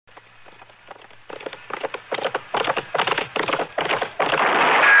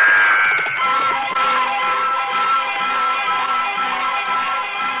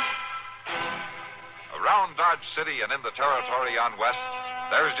territory on West,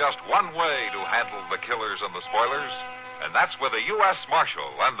 there's just one way to handle the killers and the spoilers, and that's with a U.S.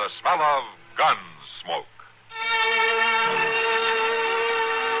 Marshal and the smell of Gunsmoke.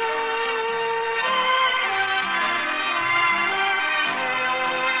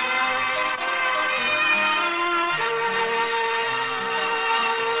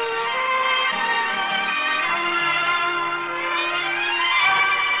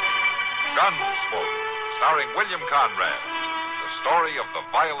 Gunsmoke, starring William Conrad. The story of the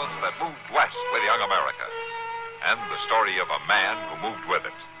violence that moved west with young America. And the story of a man who moved with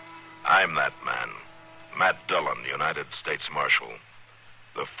it. I'm that man. Matt Dillon, United States Marshal.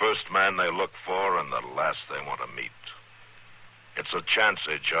 The first man they look for and the last they want to meet. It's a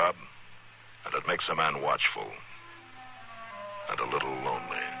chancy job, and it makes a man watchful. And a little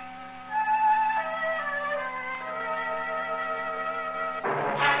lonely.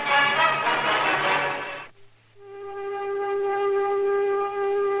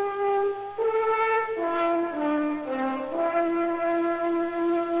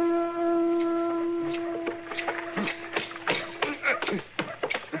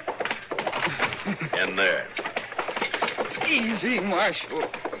 In there. Easy, Marshal.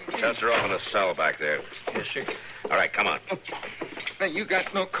 Chester, open a cell back there. Yes, sir. All right, come on. But you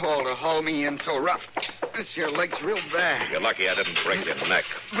got no call to haul me in so rough. This your leg's real bad. You're lucky I didn't break your neck.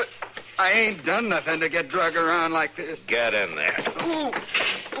 But I ain't done nothing to get drug around like this. Get in there. Ooh.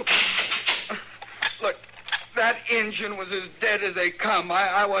 Look, that Injun was as dead as they come.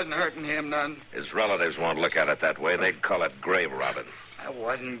 I wasn't hurting him none. His relatives won't look at it that way. They'd call it grave robbing. I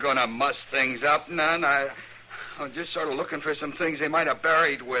wasn't going to muss things up none. I was just sort of looking for some things they might have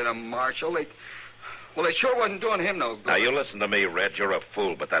buried with them, Marshal. They sure wasn't doing him no good. Now, you listen to me, Red. You're a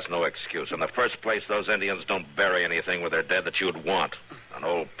fool, but that's no excuse. In the first place, those Indians don't bury anything with their dead that you'd want. An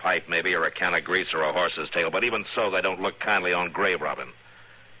old pipe, maybe, or a can of grease, or a horse's tail. But even so, they don't look kindly on grave robbing.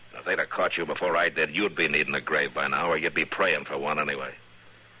 If they'd have caught you before I did, you'd be needing a grave by now, or you'd be praying for one anyway.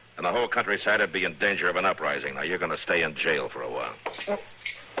 And the whole countryside would be in danger of an uprising. Now, you're going to stay in jail for a while.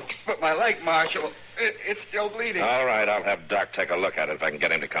 But my leg, Marshal, it's still bleeding. All right, I'll have Doc take a look at it if I can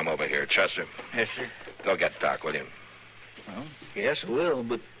get him to come over here. Chester? Yes, sir. Go get Doc, will you? Well, yes, I will,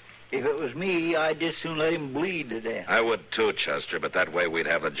 but if it was me, I'd just soon let him bleed to death. I would too, Chester, but that way we'd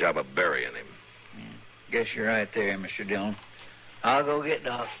have the job of burying him. Guess you're right there, Mr. Dillon. I'll go get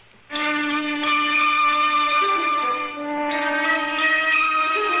Doc.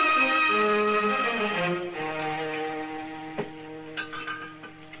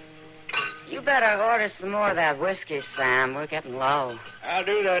 You better order some more of that whiskey, Sam. We're getting low. I'll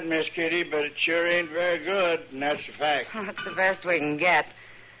do that, Miss Kitty, but it sure ain't very good, and that's a fact. It's the best we can get.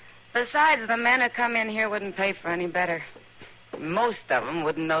 Besides, the men who come in here wouldn't pay for any better. Most of them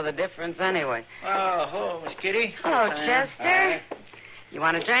wouldn't know the difference anyway. Oh, hello, Miss Kitty. Hello, Chester. You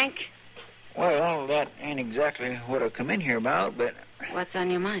want a drink? Well, that ain't exactly what I've come in here about, but... What's on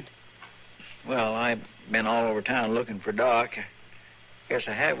your mind? Well, I've been all over town looking for Doc. Guess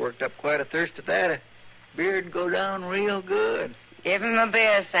I have worked up quite a thirst at that. A beer'd go down real good. Give him a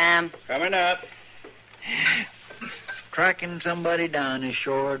beer, Sam. Coming up. Tracking somebody down is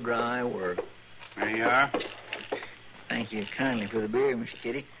sure dry work. There you are. Thank you kindly for the beer, Miss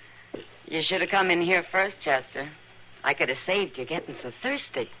Kitty. You should have come in here first, Chester. I could have saved you getting so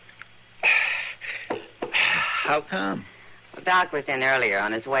thirsty. How come? Well, Doc was in earlier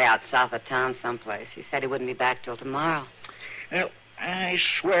on his way out south of town someplace. He said he wouldn't be back till tomorrow. Well, I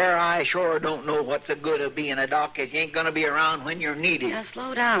swear I sure don't know what's the good of being a doc if you ain't going to be around when you're needed. Now,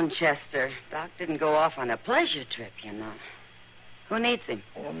 slow down, Chester. Doc didn't go off on a pleasure trip, you know. Who needs him?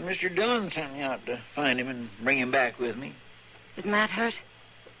 Well, Mr. Dillon sent me out to find him and bring him back with me. Is Matt hurt?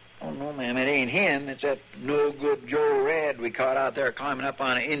 Oh, no, ma'am, it ain't him. It's that no-good Joe Red we caught out there climbing up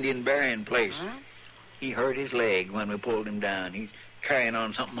on an Indian burying place. Huh? He hurt his leg when we pulled him down. He's carrying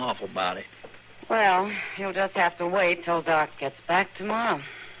on something awful about it. Well, he'll just have to wait till Doc gets back tomorrow.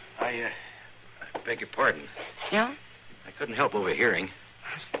 I beg your pardon. Yeah? I couldn't help overhearing.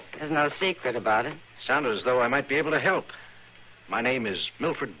 There's no secret about it. Sounded as though I might be able to help. My name is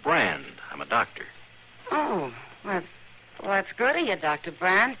Milford Brand. I'm a doctor. Oh, well, that's good of you, Dr.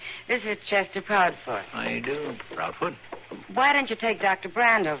 Brand. This is Chester Proudfoot. How you do? Proudfoot? Why don't you take Dr.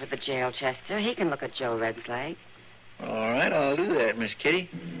 Brand over to the jail, Chester? He can look at Joe Red's leg. All right, I'll do that, Miss Kitty.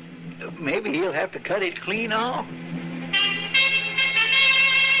 Maybe he'll have to cut it clean off.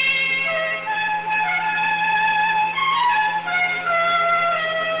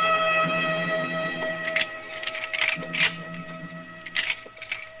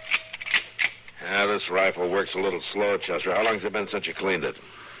 This rifle works a little slow, Chester. How long's it been since you cleaned it?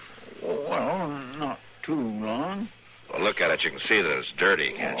 Well, not too long. Well, Well, look at it. You can see that it's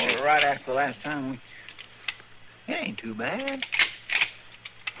dirty, can't you? Well, right after the last time It ain't too bad.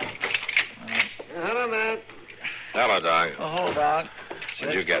 Hello, Matt. Hello, Doc. Oh, Doc.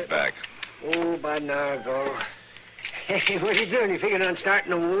 When'd you get back? Oh, about an hour ago. Hey, what are you doing? You figuring on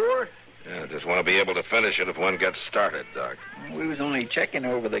starting a war? Yeah, just want to be able to finish it if one gets started, Doc. We was only checking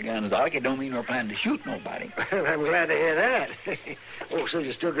over the guns, Doc. It don't mean we're planning to shoot nobody. Well, I'm glad to hear that. Oh, so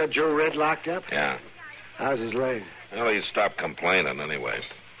you still got Joe Red locked up? Yeah. How's his leg? Well, he stopped complaining anyway.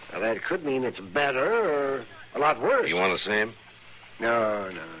 Well, that could mean it's better or a lot worse. You want to see him? No,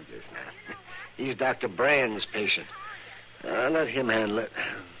 just not. He's Dr. Brand's patient. Let him handle it.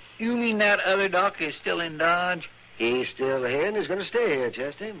 You mean that other doctor is still in Dodge? He's still here, and he's going to stay here,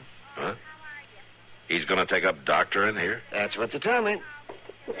 Chester. Huh? He's going to take up doctoring here? That's what they tell me.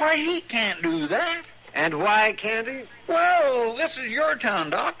 Why, he can't do that. And why can't he? Well, this is your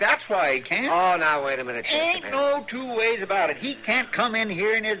town, Doc. That's why he can't. Oh, now, wait a minute, Chester. Ain't no two ways about it. He can't come in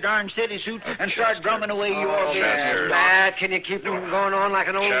here in his darn city suit and start drumming away your business. Chester. Matt, can you keep him going on like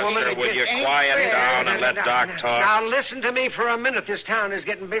an old woman? Chester, will It you just ain't quiet fair. down and let Doc talk? Now, listen to me for a minute. This town is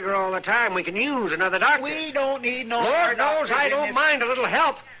getting bigger all the time. We can use another doctor. We don't need no Lord knows doctors I in don't this- mind a little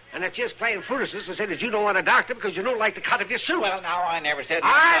help. And it's just plain foolishness to say that you don't want a doctor because you don't like the cut of your suit. Well, now, I never said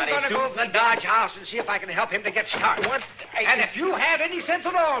I'm going to go to the Dodge house and see if I can help him to get started. What? And if you have any sense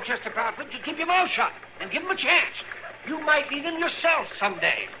at all, Chester Crawford, you keep your mouth shut and give him a chance. You might need him yourself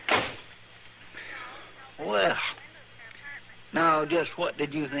someday. Well, now, just what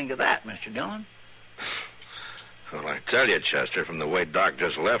did you think of that, Mr. Dillon? Well, I tell you, Chester, from the way Doc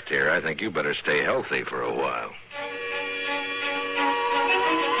just left here, I think you better stay healthy for a while.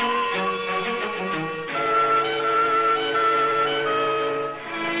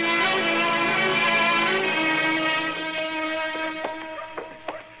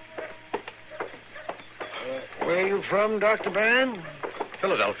 Where are you from, Dr. Brand?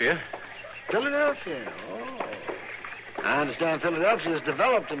 Philadelphia. Philadelphia. Oh. I understand Philadelphia has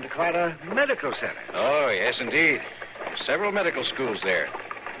developed into quite a medical center. Oh, yes, indeed. There's several medical schools there.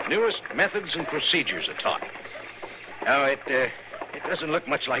 Newest methods and procedures are taught. Now, it doesn't look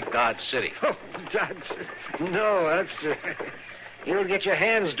much like Dodge City. Oh, no, that's true. You'll get your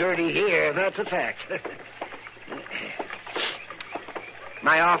hands dirty here. That's a fact.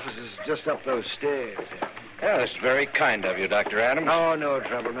 My office is just up those stairs. Yeah, that's very kind of you, Dr. Adams. Oh, no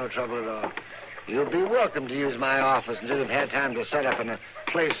trouble at all. You'll be welcome to use my office until you've had time to set up in a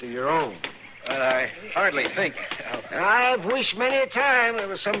place of your own. I hardly think. I've wished many a time there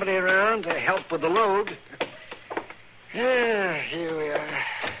was somebody around to help with the load. Yeah, here we are.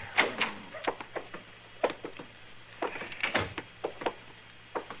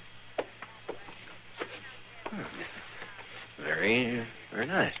 Very, very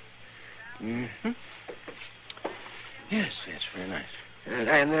nice. Mm-hmm. Yes, that's very nice.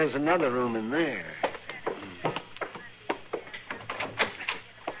 And there's another room in there.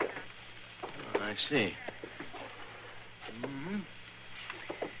 I see. Mm-hmm.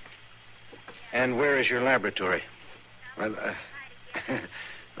 And where is your laboratory? Well,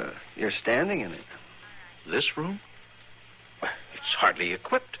 you're standing in it. This room? Well, it's hardly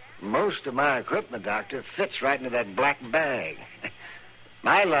equipped. Most of my equipment, Doctor, fits right into that black bag.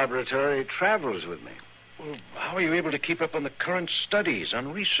 My laboratory travels with me. Well, how are you able to keep up on the current studies,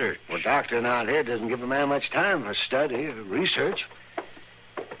 on research? Well, doctoring out here doesn't give a man much time for study or research.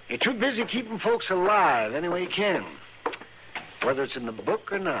 You're too busy keeping folks alive any way you can, whether it's in the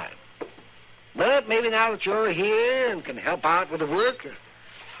book or not. But maybe now that you're here and can help out with the work,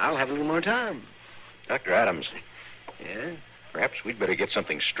 I'll have a little more time. Dr. Adams. Yeah? Perhaps we'd better get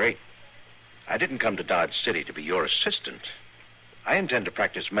something straight. I didn't come to Dodge City to be your assistant. I intend to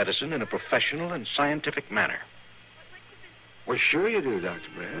practice medicine in a professional and scientific manner. Well, sure you do, Dr.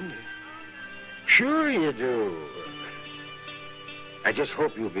 Brand. Sure you do. I just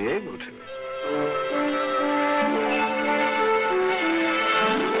hope you'll be able to.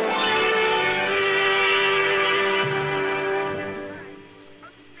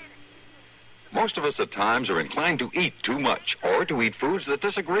 Most of us at times are inclined to eat too much or to eat foods that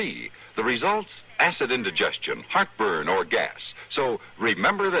disagree. The results, acid indigestion, heartburn, or gas. So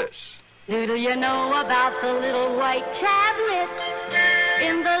remember this. Do you know about the little white tablet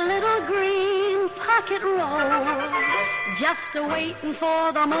in the little green pocket roll? Just a-waiting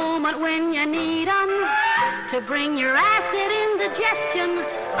for the moment when you need 'em to bring your acid indigestion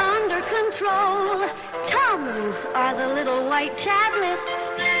under control. Tums are the little white tablets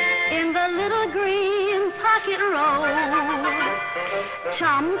in the little green pocket roll.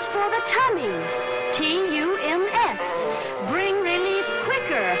 Tums for the tummy, Tums. Bring relief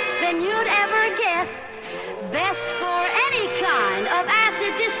quicker than you'd ever guess. Best for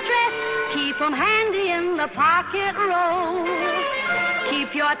 'em handy in the pocket roll.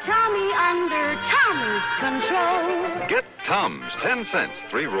 Keep your tummy under Tums control. Get Tums, 10 cents,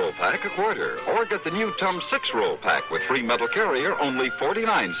 3-roll pack, a quarter. Or get the new Tums 6-roll pack with free metal carrier, only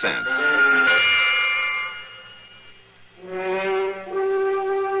 49 cents.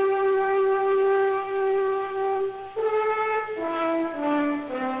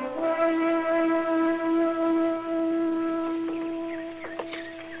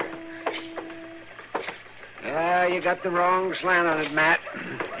 You got the wrong slant on it, Matt.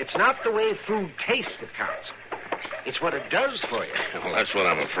 It's not the way food tastes that counts. It's what it does for you. Well, that's what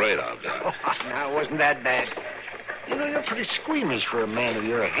I'm afraid of, Doc. Oh, now, it wasn't that bad. You know, you're pretty squeamish for a man of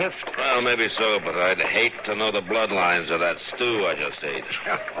your heft. Well, maybe so, but I'd hate to know the bloodlines of that stew I just ate.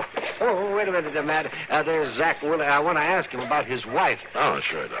 Oh, wait a minute, Matt. There's Zach Willard. I want to ask him about his wife. Oh,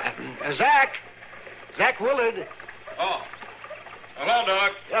 sure, Doc. Zach! Zach Willard. Oh. Hello,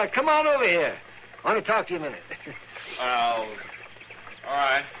 Doc. Come on over here. I want to talk to you a minute. Well, all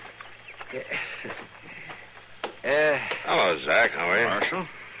right. Hello, Zach. How are you? Marshal?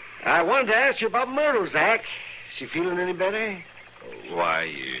 I wanted to ask you about Myrtle, Zach. Is she feeling any better?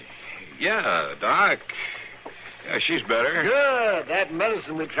 Why, yeah, Doc. Yeah, she's better. Good. That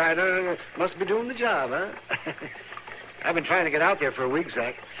medicine we tried her must be doing the job, huh? I've been trying to get out there for a week,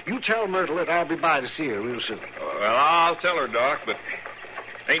 Zach. You tell Myrtle that I'll be by to see her real soon. Well, I'll tell her, Doc, but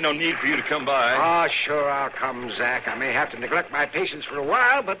ain't no need for you to come by. Oh, sure, I'll come, Zach. I may have to neglect my patients for a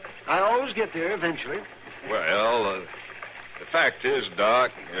while, but I always get there eventually. Well, the fact is,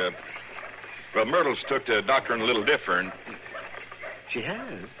 Doc, Myrtle's took to doctoring a little different. She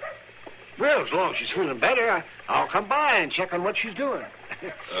has? Well, as long as she's feeling better, I'll come by and check on what she's doing.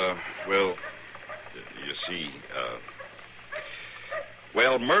 Well, you see,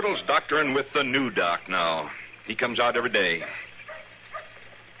 Myrtle's doctoring with the new doc now. He comes out every day.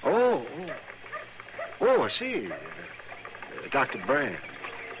 Oh, I see. Dr. Brand.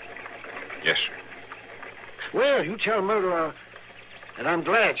 Yes, sir. Well, you tell Myrtle that I'm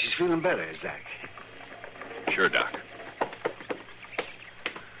glad she's feeling better, Zach. Sure, Doc.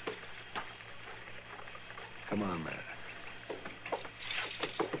 Come on, Matt.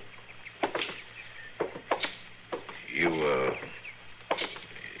 You're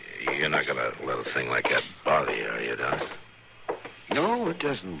not going to let a thing like that bother you, are you, Doc? No, it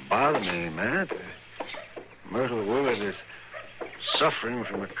doesn't bother me, Matt. Myrtle Willard is suffering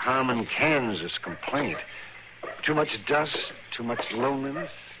from a common Kansas complaint. Too much dust, too much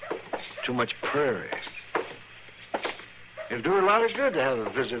loneliness, too much prairie. It'll do her a lot of good to have a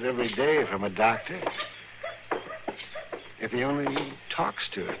visit every day from a doctor. If he only talks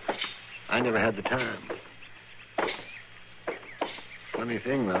to her. I never had the time. Funny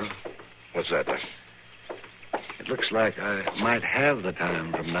thing, though. What's that, Doc? It looks like I might have the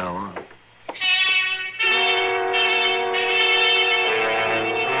time from now on.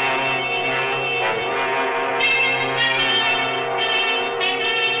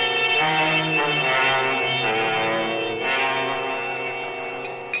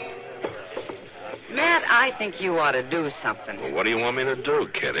 Matt, I think you ought to do something. Well, what do you want me to do,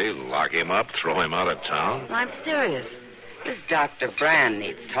 Kitty? Lock him up, throw him out of town? I'm serious. This Dr. Brand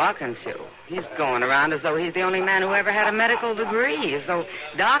needs talking to. He's going around as though he's the only man who ever had a medical degree, as though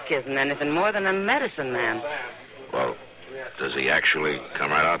Doc isn't anything more than a medicine man. Well, does he actually come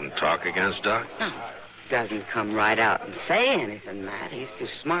right out and talk against Doc? No, doesn't come right out and say anything, Matt. He's too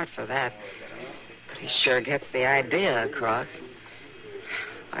smart for that. But he sure gets the idea across.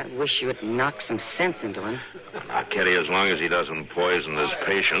 I wish you would knock some sense into him. Now, Kitty, as long as he doesn't poison his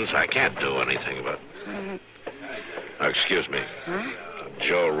patients, I can't do anything about it. Excuse me. Huh?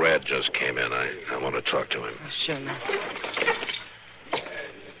 Joe Red just came in. I want to talk to him. Sure, Matt.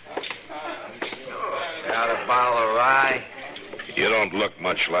 Got a bottle of rye? You don't look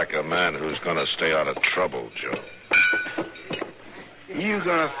much like a man who's going to stay out of trouble, Joe. You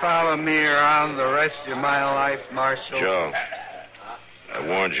gonna follow me around the rest of my life, Marshal? Joe, I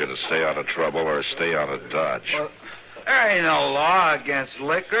warned you to stay out of trouble or stay out of Dodge. Well, there ain't no law against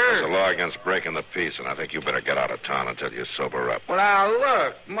liquor. There's a law against breaking the peace, and I think you better get out of town until you sober up. Well, now,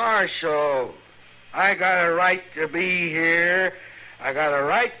 look, Marshal, I got a right to be here. I got a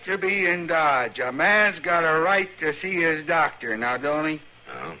right to be in Dodge. A man's got a right to see his doctor, now, don't he?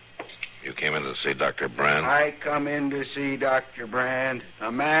 Oh? You came in to see Dr. Brand? I come in to see Dr. Brand.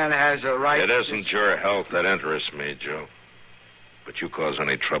 A man has a right It isn't your health that interests me, Joe. But you cause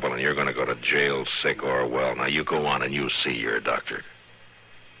any trouble and you're going to go to jail, sick or well. Now, you go on and you see your doctor.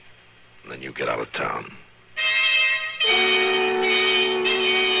 And then you get out of town.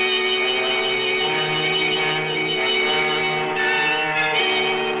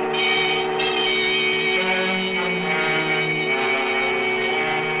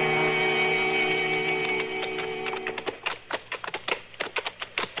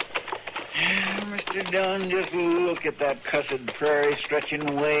 just look at that cussed prairie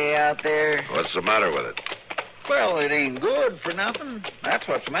stretching way out there. What's the matter with it? Well, it ain't good for nothing. That's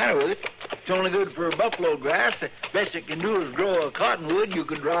what's the matter with it. It's only good for buffalo grass. The best it can do is grow a cottonwood. You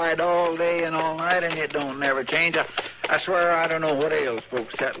could dry it all day and all night, and it don't never change. I swear I don't know what ails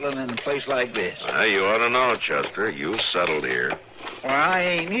folks settling in a place like this. You ought to know, Chester. You settled here. Well, I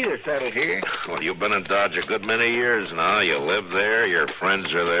ain't neither settled here. Well, you've been in Dodge a good many years now. You live there. Your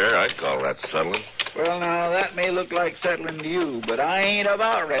friends are there. I'd call that settling. Well, now, that may look like settling to you, but I ain't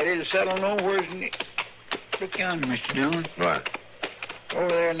about ready to settle nowhere near. Look yonder, Mr. Dillon. What? Over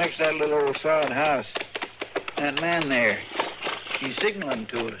there next to that little old sod house. That man there. He's signaling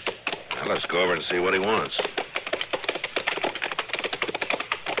to us. Now, let's go over and see what he wants.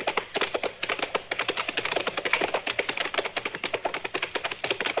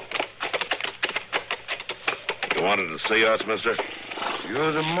 You wanted to see us, mister?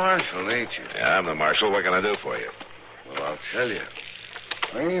 You're the marshal, ain't you? Yeah, I'm the marshal. What can I do for you? Well, I'll tell you.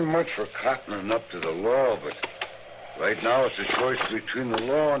 I ain't much for cottoning up to the law, but right now it's a choice between the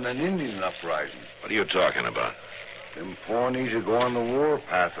law and an Indian uprising. What are you talking about? Them Pawnees would go on the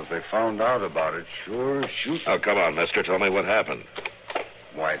warpath if they found out about it. Sure, shoot. Oh, come on, mister. Tell me what happened.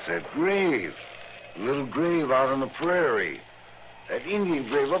 Why, it's that grave. A little grave out on the prairie. That Indian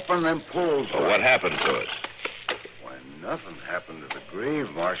grave up on them poles. Well, what happened to it? Why, nothing happened to the grave,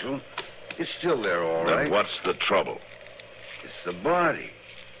 Marshal. It's still there, all Then right. what's the trouble? It's the body.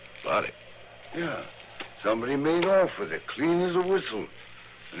 Body? Yeah. Somebody made off with it, clean as a whistle.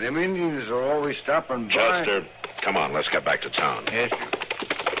 And them Indians are always stopping by. Chester, come on, let's get back to town. Yes, sir.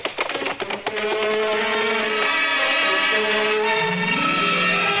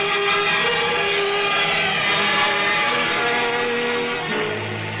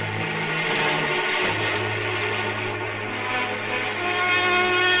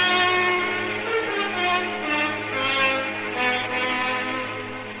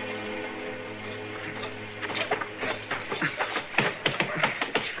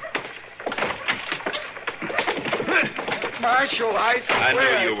 Marshal, I swear...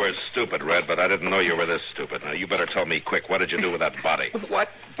 I knew you were stupid, Red, but I didn't know you were this stupid. Now, you better tell me quick. What did you do with that body? What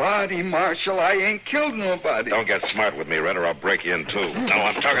body, Marshal? I ain't killed nobody. Don't get smart with me, Red, or I'll break you in two. No,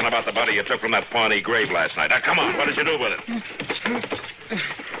 I'm talking about the body you took from that Pawnee grave last night. Now, come on. What did you do with it?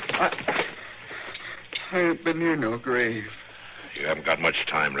 I ain't been near no grave. You haven't got much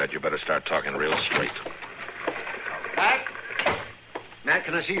time, Red. You better start talking real straight. Matt? Matt,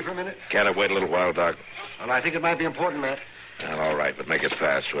 can I see you for a minute? Can't I wait a little while, Doc? Well, I think it might be important, Matt. Well, all right, but make it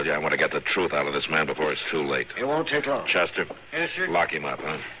fast, will you? I want to get the truth out of this man before it's too late. It won't take long. Chester. Yes, sir? Lock him up,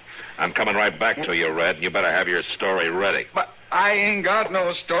 huh? I'm coming right back to you, Red. You better have your story ready. But I ain't got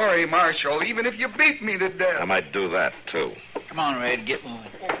no story, Marshal, even if you beat me to death. I might do that, too. Come on, Red, get moving.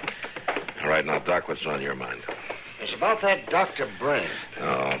 All right, now, Doc, what's on your mind? It's about that Dr. Brand.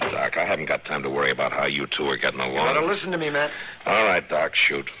 Oh, Doc, I haven't got time to worry about how you two are getting You along. better listen to me, Matt. All right, Doc,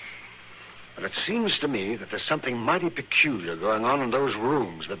 shoot. But it seems to me that there's something mighty peculiar going on in those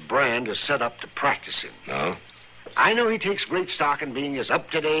rooms that Brand is set up to practice in. No? I know he takes great stock in being as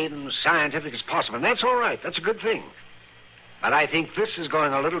up-to-date and scientific as possible, and that's all right. That's a good thing. But I think this is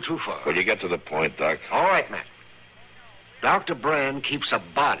going a little too far. Will you get to the point, Doc? All right, Matt. Dr. Brand keeps a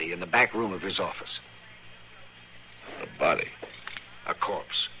body in the back room of his office. A body? A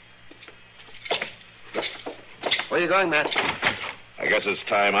corpse. Where are you going, Matt? I guess it's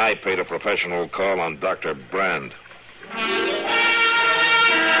time I paid a professional call on Dr. Brand.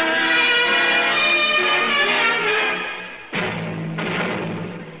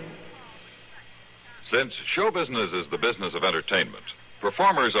 Since show business is the business of entertainment,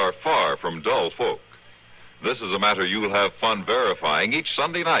 performers are far from dull folk. This is a matter you'll have fun verifying each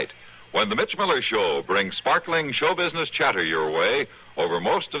Sunday night when the Mitch Miller Show brings sparkling show business chatter your way over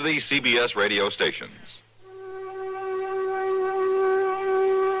most of these CBS radio stations.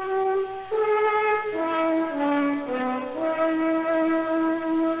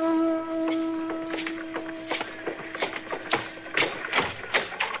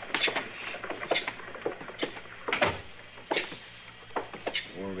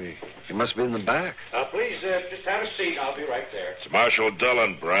 He must be in the back. Please, just have a seat. I'll be right there. It's Marshal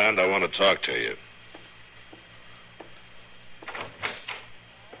Dillon, Brand. I want to talk to you.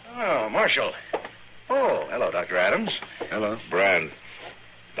 Oh, Marshal. Oh, hello, Dr. Adams. Hello. Brand,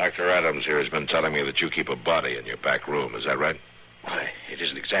 Dr. Adams here has been telling me that you keep a body in your back room. Is that right? Why, it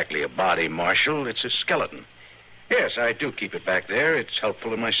isn't exactly a body, Marshal. It's a skeleton. Yes, I do keep it back there. It's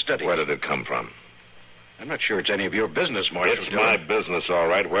helpful in my study. Where did it come from? I'm not sure it's any of your business, Marshal. It's my business, all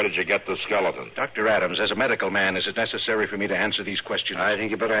right. Where did you get the skeleton? Dr. Adams, as a medical man, is it necessary for me to answer these questions? I think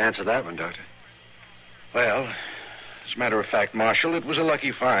you better answer that one, Doctor. Well, as a matter of fact, Marshal, it was a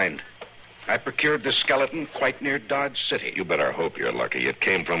lucky find. I procured the skeleton quite near Dodge City. You better hope you're lucky. It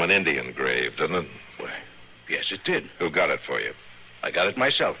came from an Indian grave, didn't it? Well, yes, it did. Who got it for you? I got it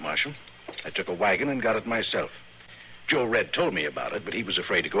myself, Marshal. I took a wagon and got it myself. Joe Red told me about it, but he was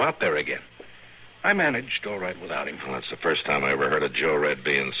afraid to go out there again. I managed all right without him. Well, that's the first time I ever heard of Joe Red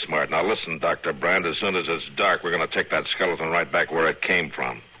being smart. Now, listen, Dr. Brand, as soon as it's dark, we're going to take that skeleton right back where it came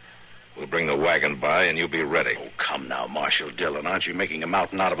from. We'll bring the wagon by, and you be ready. Oh, come now, Marshal Dillon. Aren't you making a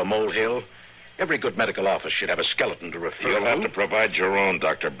mountain out of a molehill? Every good medical office should have a skeleton to refer to. You'll have to provide your own,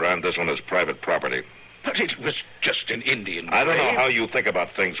 Dr. Brand. This one is private property. But it was just an Indian grave. I don't know how you think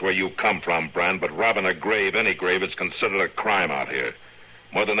about things where you come from, Brand, but robbing a grave, any grave, is considered a crime out here.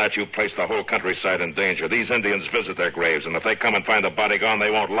 More than that, you've placed the whole countryside in danger. These Indians visit their graves, and if they come and find the body gone, they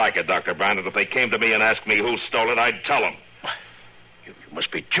won't like it, Dr. Brand. And if they came to me and asked me who stole it, I'd tell them. You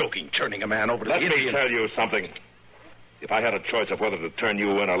must be joking, turning a man over to the Indians. Let me tell you something. If I had a choice of whether to turn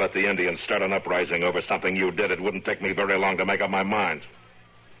you in or let the Indians start an uprising over something you did, it wouldn't take me very long to make up my mind.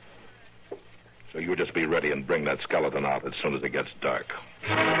 So you just be ready and bring that skeleton out as soon as it gets dark.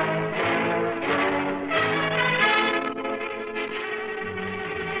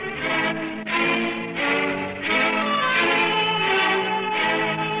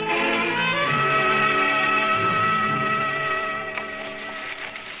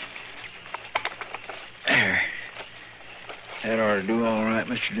 There. That ought to do all right,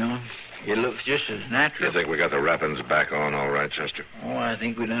 Mr. Dillon. It looks just as natural. You think we got the wrappings back on all right, Chester? Oh, I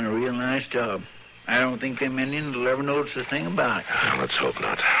think we done a real nice job. I don't think them Indians will ever notice a thing about it. Let's hope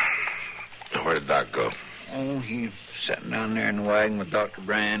not. Now, where did Doc go? Oh, he's sitting down there in the wagon with Dr.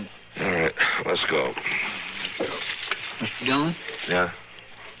 Brand. All right, let's go. Mr. Dillon? Yeah?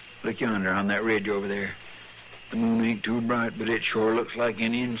 Look yonder on that ridge over there. The moon ain't too bright, but it sure looks like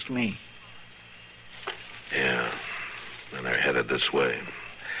Indians to me. Yeah, and they're headed this way.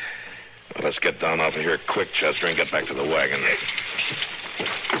 Well, let's get down off of here quick, Chester, and get back to the wagon.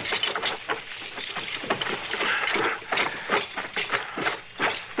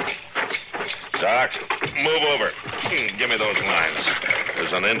 Doc, move over. Give me those lines.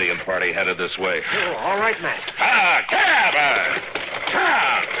 There's an Indian party headed this way. Oh, all right, Matt. Ah, cab!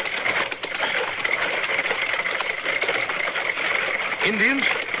 Cab! Indians?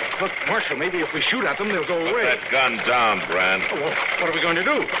 Look, Marshal, maybe if we shoot at them, they'll go away. Put that gun down, Brand. Oh, well, what are we going to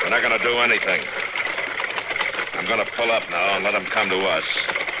do? We're not going to do anything. I'm going to pull up now and let them come to us.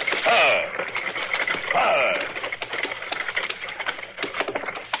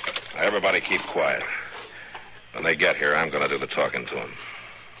 Now, everybody keep quiet. When they get here, I'm going to do the talking to them.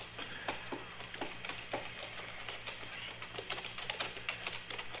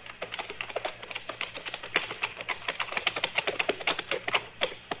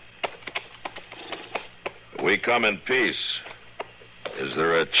 We come in peace. Is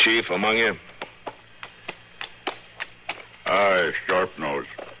there a chief among you? Aye, Sharpnose.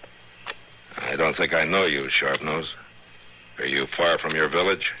 I don't think I know you, Sharpnose. Are you far from your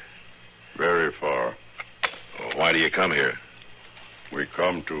village? Very far. Well, why do you come here? We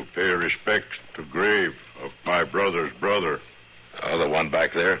come to pay respect to grave of my brother's brother. Oh, the one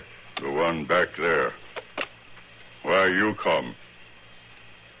back there? The one back there. Why you come?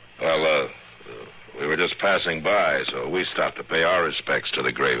 Well, we were just passing by, so we stopped to pay our respects to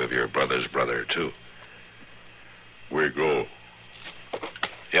the grave of your brother's brother, too. We go.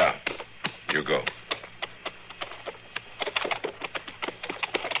 Yeah, you go.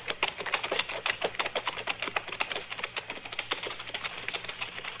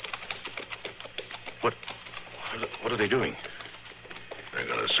 What are they doing? They're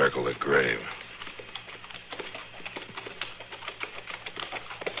going to circle the grave.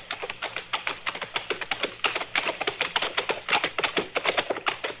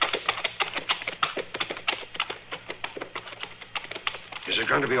 Is it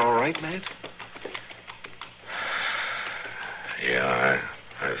going to be all right, Matt? Yeah,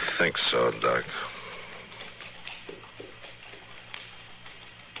 I think so, Doc.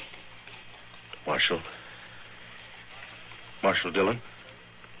 Marshal Dillon?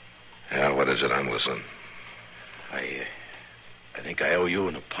 Yeah, what is it? I'm listening. I think I owe you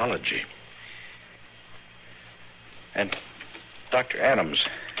an apology. And, Dr. Adams,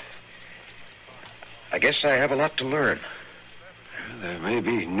 I guess I have a lot to learn. There may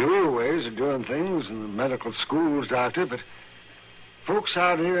be newer ways of doing things in the medical schools, Doctor, but folks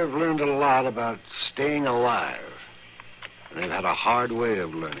out here have learned a lot about staying alive. And they've had a hard way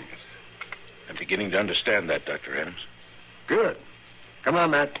of learning it. I'm beginning to understand that, Dr. Adams. Good. Come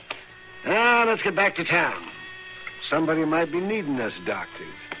on, Matt. Now, let's get back to town. Somebody might be needing us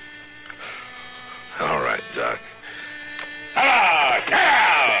doctors. All right.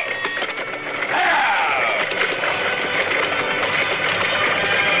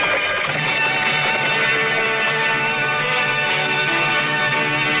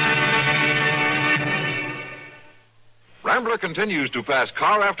 continues to pass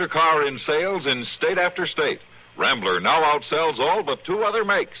car after car in sales in state after state. Rambler now outsells all but 2 other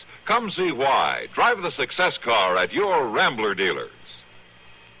makes. Come see why. Drive the success car at your Rambler dealers.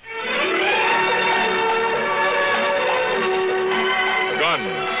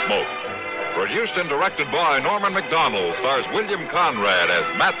 Gunsmoke. Produced and directed by Norman McDonald, stars William Conrad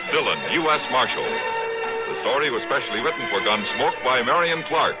as Matt Dillon, U.S. Marshal. The story was specially written for Gunsmoke by Marion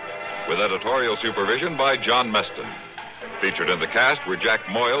Clark, with editorial supervision by John Meston. Featured in the cast were Jack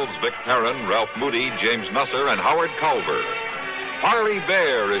Moyles, Vic Perrin, Ralph Moody, James Nusser, and Howard Culver. Harley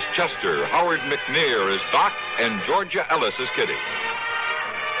Bear is Chester, Howard McNear is Doc, and Georgia Ellis is Kitty.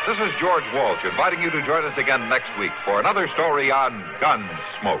 This is George Walsh inviting you to join us again next week for another story on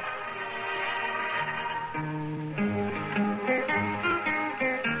Gunsmoke.